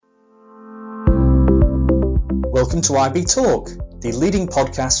Welcome to IB Talk, the leading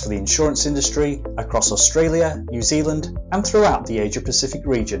podcast for the insurance industry across Australia, New Zealand, and throughout the Asia Pacific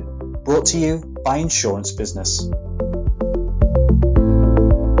region, brought to you by Insurance Business.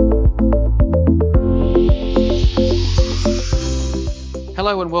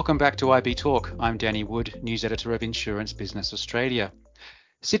 Hello and welcome back to IB Talk. I'm Danny Wood, News Editor of Insurance Business Australia.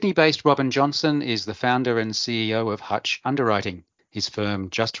 Sydney-based Robin Johnson is the founder and CEO of Hutch Underwriting. His firm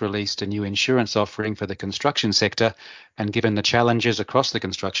just released a new insurance offering for the construction sector, and given the challenges across the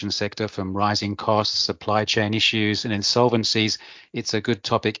construction sector from rising costs, supply chain issues and insolvencies, it's a good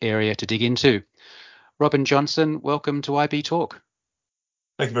topic area to dig into. Robin Johnson, welcome to IB Talk.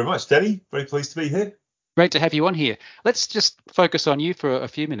 Thank you very much, Danny. Very pleased to be here. Great to have you on here. Let's just focus on you for a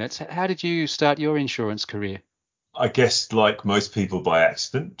few minutes. How did you start your insurance career? I guess like most people by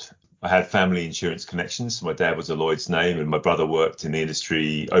accident. I had family insurance connections. My dad was a Lloyd's name and my brother worked in the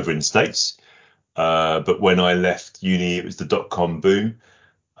industry over in the States. But when I left uni, it was the dot-com boom.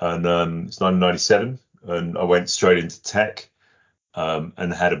 And it's 1997 and I went straight into tech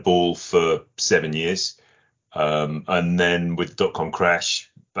and had a ball for 7 years. And then with the dot-com crash,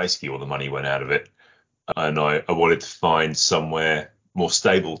 basically all the money went out of it. And I wanted to find somewhere more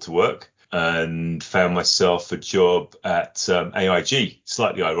stable to work and found myself a job at AIG,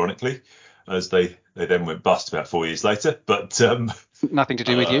 slightly ironically, as they then went bust about 4 years later. But nothing to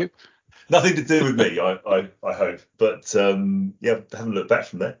do with you? Nothing to do with me, I hope. But haven't looked back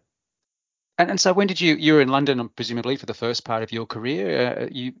from there. And so when did you were in London, presumably, for the first part of your career.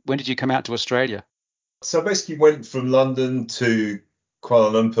 When did you come out to Australia? So I basically went from London to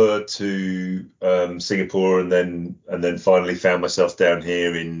Kuala Lumpur to Singapore and then finally found myself down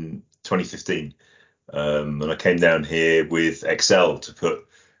here in 2015. And I came down here with Excel to put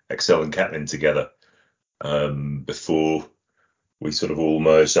Excel and Catlin together before we sort of all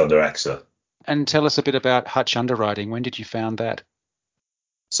merged under AXA. And tell us a bit about Hutch Underwriting. When did you found that?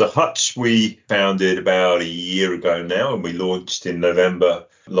 So Hutch we founded about a year ago now, and we launched in November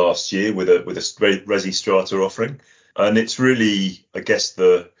last year with a resi strata offering. And it's really, I guess,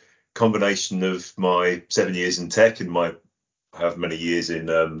 the combination of my 7 years in tech and my however many years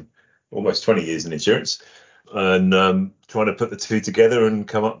in almost 20 years in insurance, and trying to put the two together and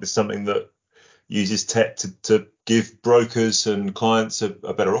come up with something that uses tech to give brokers and clients a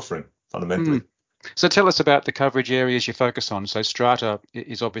better offering, fundamentally. So tell us about the coverage areas you focus on. So strata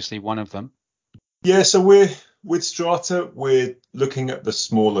is obviously one of them. Yeah, so with strata, we're looking at the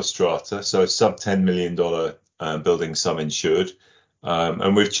smaller strata, so sub $10 million building sum insured.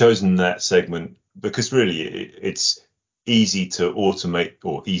 And we've chosen that segment because really it's easy to automate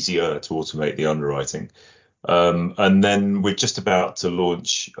or easier to automate the underwriting. And then we're just about to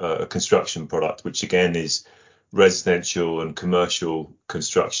launch a construction product, which again is residential and commercial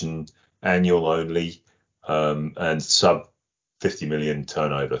construction, annual only, and sub 50 million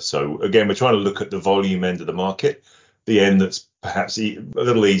turnover. So again, we're trying to look at the volume end of the market, the end that's perhaps a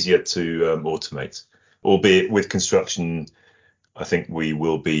little easier to automate, albeit with construction. I think we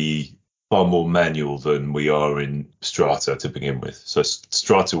will be far more manual than we are in strata to begin with. So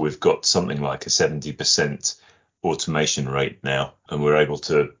strata, we've got something like a 70% automation rate now, and we're able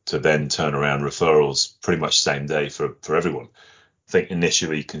to then turn around referrals pretty much same day for everyone. I think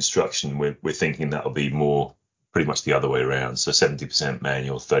initially construction, we're thinking that'll be more pretty much the other way around. So 70%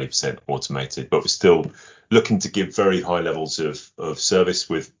 manual, 30% automated, but we're still looking to give very high levels of service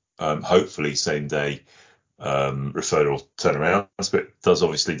with hopefully same day referral turnarounds, but it does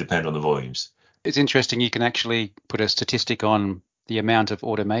obviously depend on the volumes. It's interesting you can actually put a statistic on the amount of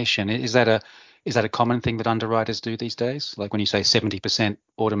automation. Is that a common thing that underwriters do these days? Like when you say 70%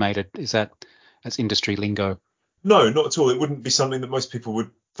 automated, that's industry lingo? No, not at all. It wouldn't be something that most people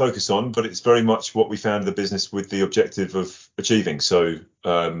would focus on, but it's very much what we founded the business with the objective of achieving. So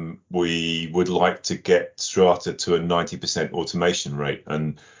we would like to get strata to a 90% automation rate.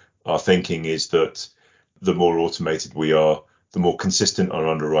 And our thinking is that the more automated we are, the more consistent our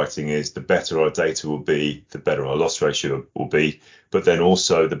underwriting is, the better our data will be, the better our loss ratio will be, but then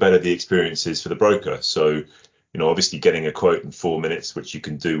also the better the experience is for the broker. So, obviously getting a quote in 4 minutes, which you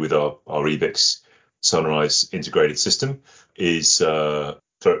can do with our EBIX Sunrise integrated system, is a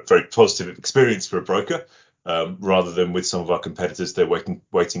very positive experience for a broker, rather than with some of our competitors, they're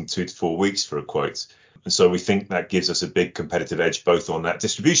waiting 2 to 4 weeks for a quote. And so we think that gives us a big competitive edge, both on that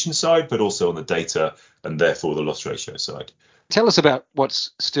distribution side, but also on the data and therefore the loss ratio side. Tell us about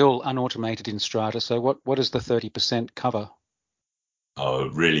what's still unautomated in strata. So what does the 30% cover?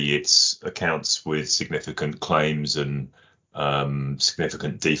 Really, it's accounts with significant claims and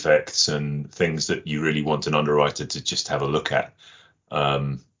significant defects and things that you really want an underwriter to just have a look at.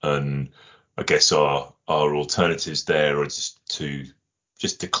 And I guess our our alternatives there are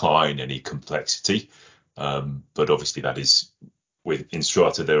just decline any complexity. But obviously that is in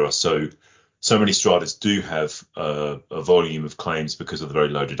strata, there are so many stratas do have a volume of claims because of the very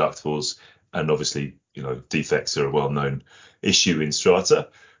low deductibles. And obviously, defects are a well-known issue in strata.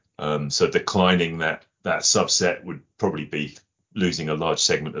 So declining that subset would probably be losing a large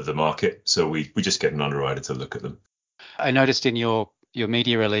segment of the market. So we just get an underwriter to look at them. I noticed in your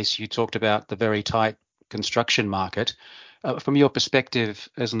media release, you talked about the very tight construction market. From your perspective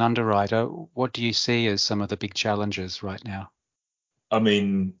as an underwriter, what do you see as some of the big challenges right now? I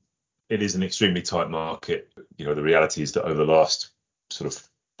mean, it is an extremely tight market. The reality is that over the last sort of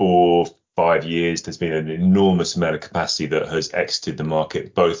 4-5 years, there's been an enormous amount of capacity that has exited the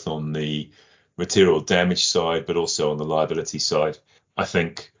market, both on the material damage side, but also on the liability side. I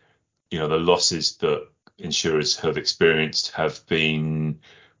think, the losses that insurers have experienced have been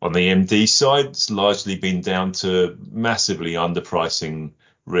on the MD side. It's largely been down to massively underpricing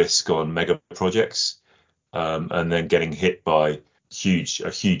risk on mega projects, and then getting hit by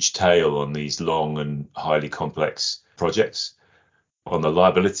a huge tail on these long and highly complex projects. On the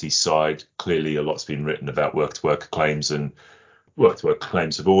liability side, clearly a lot's been written about work-to-work claims, and work-to-work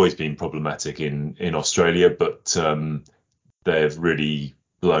claims have always been problematic in Australia, but they've really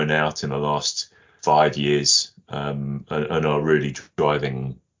blown out in the last 5 years, and are really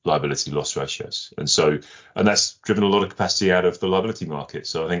driving liability loss ratios. And that's driven a lot of capacity out of the liability market.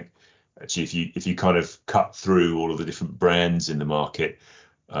 So I think actually if you kind of cut through all of the different brands in the market,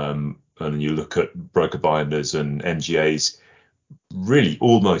 and you look at broker binders and MGAs, really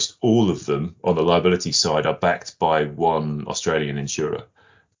almost all of them on the liability side are backed by one Australian insurer.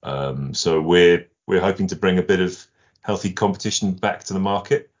 So we're hoping to bring a bit of healthy competition back to the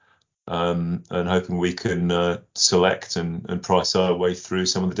market, and hoping we can select and price our way through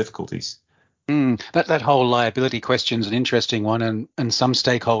some of the difficulties. That whole liability question is an interesting one, and some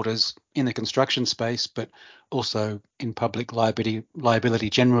stakeholders in the construction space, but also in public liability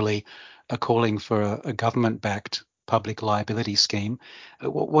generally, are calling for a government-backed public liability scheme.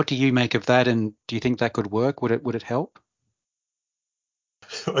 What do you make of that, and do you think that could work? Would it help?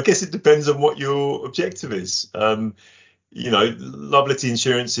 I guess it depends on what your objective is. Liability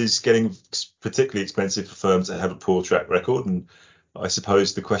insurance is getting particularly expensive for firms that have a poor track record, and I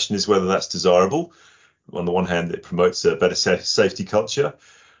suppose the question is whether that's desirable. On the one hand, it promotes a better safety culture,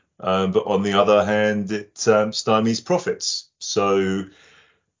 but on the other hand, it stymies profits. So,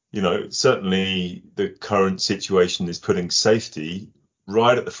 certainly the current situation is putting safety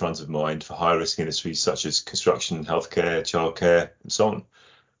right at the front of mind for high risk industries such as construction, healthcare, childcare, and so on.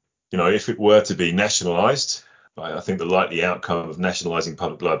 If it were to be nationalised, I think the likely outcome of nationalising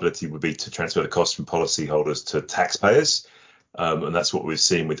public liability would be to transfer the cost from policyholders to taxpayers. And that's what we've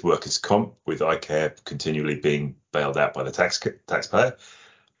seen with workers' comp, with iCare continually being bailed out by the taxpayer.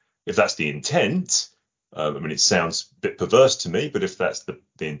 If that's the intent, it sounds a bit perverse to me, but if that's the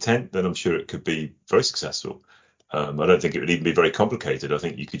intent, then I'm sure it could be very successful. I don't think it would even be very complicated. I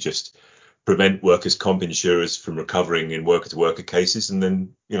think you could just prevent workers' comp insurers from recovering in worker-to-worker cases, and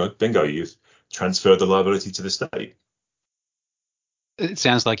then, bingo, you've transferred the liability to the state. It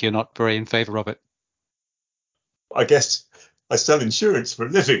sounds like you're not very in favour of it. I guess I sell insurance for a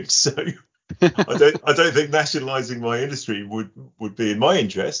living, so I don't think nationalising my industry would be in my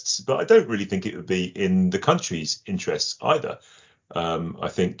interests, but I don't really think it would be in the country's interests either. I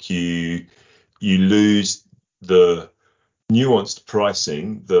think you lose the nuanced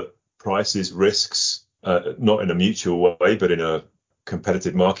pricing that prices risks, not in a mutual way, but in a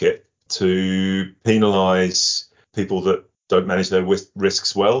competitive market, to penalise people that don't manage their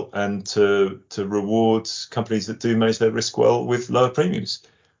risks well, and to reward companies that do manage their risk well with lower premiums.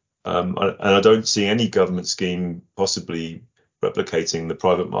 And I don't see any government scheme possibly replicating the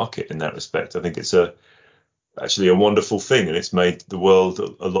private market in that respect. I think it's actually a wonderful thing, and it's made the world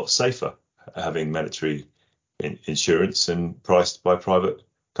a lot safer, having mandatory insurance and priced by private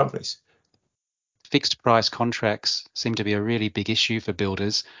companies. Fixed price contracts seem to be a really big issue for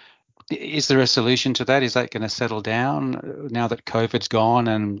builders. Is there a solution to that? Is that going to settle down now that COVID's gone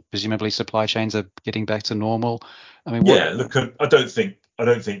and presumably supply chains are getting back to normal? Look, I don't think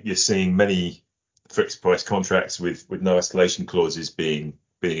you're seeing many fixed price contracts with no escalation clauses being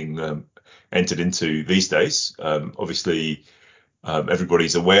entered into these days. Obviously,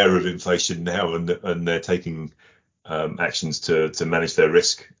 everybody's aware of inflation now, and they're taking actions to manage their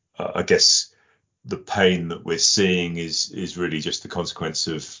risk. I guess the pain that we're seeing is really just the consequence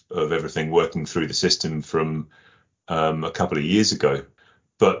of everything working through the system from a couple of years ago.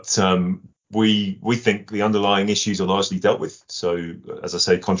 But we think the underlying issues are largely dealt with. So, as I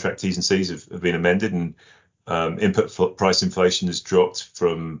say, contract T's and C's have been amended, and input price inflation has dropped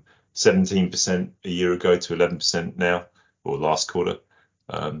from 17% a year ago to 11% now, or last quarter.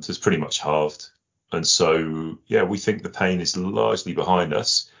 So it's pretty much halved. And so, yeah, we think the pain is largely behind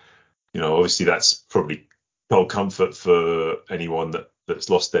us. Obviously that's probably cold comfort for anyone that's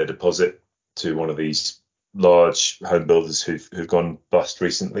lost their deposit to one of these large home builders who've gone bust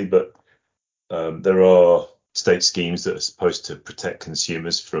recently. But there are state schemes that are supposed to protect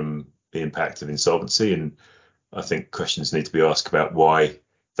consumers from the impact of insolvency, and I think questions need to be asked about why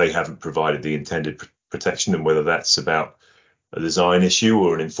they haven't provided the intended protection, and whether that's about a design issue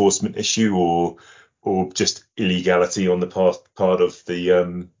or an enforcement issue, or just illegality on the part of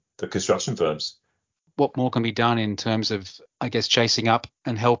the construction firms. What more can be done in terms of, I guess, chasing up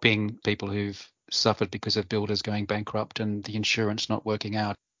and helping people who've suffered because of builders going bankrupt and the insurance not working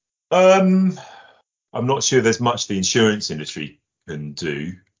out? I'm not sure there's much the insurance industry can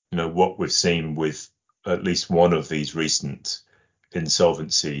do. What we've seen with at least one of these recent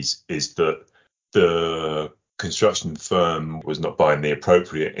insolvencies is that the construction firm was not buying the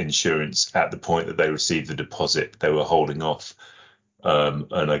appropriate insurance at the point that they received the deposit. They were holding off.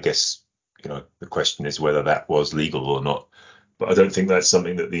 And I guess, the question is whether that was legal or not. But I don't think that's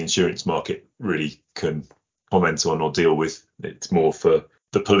something that the insurance market really can comment on or deal with. It's more for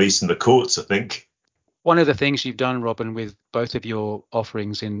the police and the courts, I think. One of the things you've done, Robin, with both of your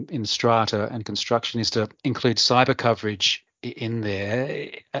offerings in strata and construction is to include cyber coverage in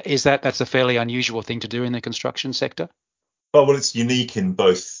there. That's a fairly unusual thing to do in the construction sector? Oh, well, it's unique in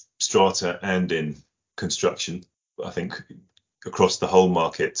both strata and in construction. I think across the whole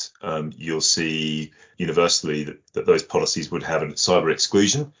market, you'll see universally that those policies would have a cyber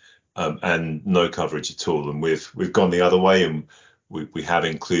exclusion and no coverage at all. And we've gone the other way, and we have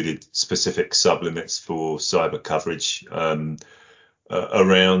included specific sublimits for cyber coverage around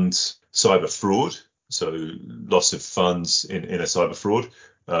cyber fraud, so loss of funds in a cyber fraud,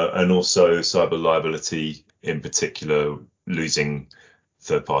 and also cyber liability, in particular losing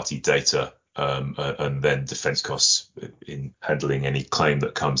third-party data, and then defense costs in handling any claim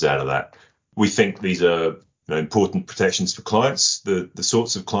that comes out of that. We think these are important protections for clients. The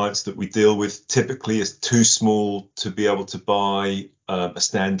sorts of clients that we deal with typically is too small to be able to buy a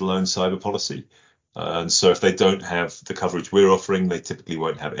standalone cyber policy. And so if they don't have the coverage we're offering, they typically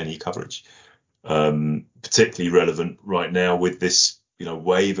won't have any coverage. Particularly relevant right now with this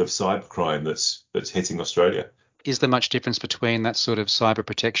wave of cybercrime that's hitting Australia. Is there much difference between that sort of cyber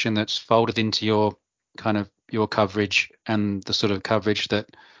protection that's folded into your coverage and the sort of coverage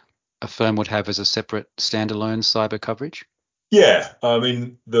that a firm would have as a separate standalone cyber coverage? Yeah, I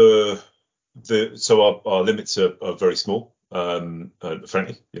mean so our limits are very small.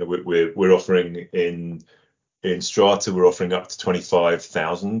 Frankly, we're offering in strata, we're offering up to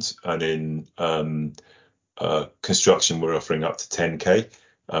 25,000, and in construction we're offering up to 10k.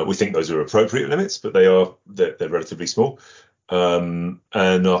 We think those are appropriate limits, but they're relatively small. And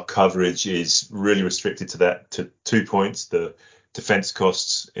our coverage is really restricted to 2 points: the defense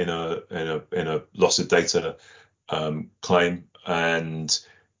costs in a loss of data claim, and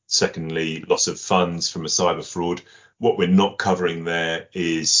secondly, loss of funds from a cyber fraud. What we're not covering there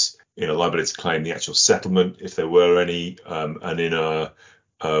is liability to claim the actual settlement, if there were any, and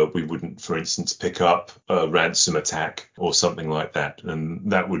we wouldn't, for instance, pick up a ransom attack or something like that.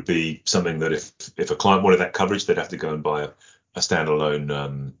 And that would be something that if a client wanted that coverage, they'd have to go and buy a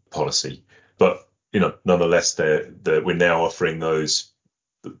standalone policy. But nonetheless, we're now offering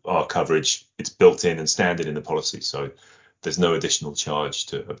our coverage. It's built in and standard in the policy, so there's no additional charge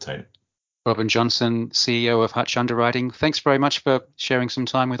to obtain it. Robin Johnson, CEO of Hutch Underwriting, thanks very much for sharing some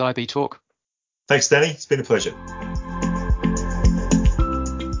time with IB Talk. Thanks, Danny. It's been a pleasure.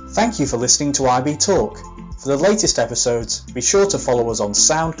 Thank you for listening to IB Talk. For the latest episodes, be sure to follow us on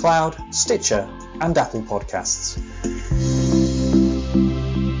SoundCloud, Stitcher, and Apple Podcasts.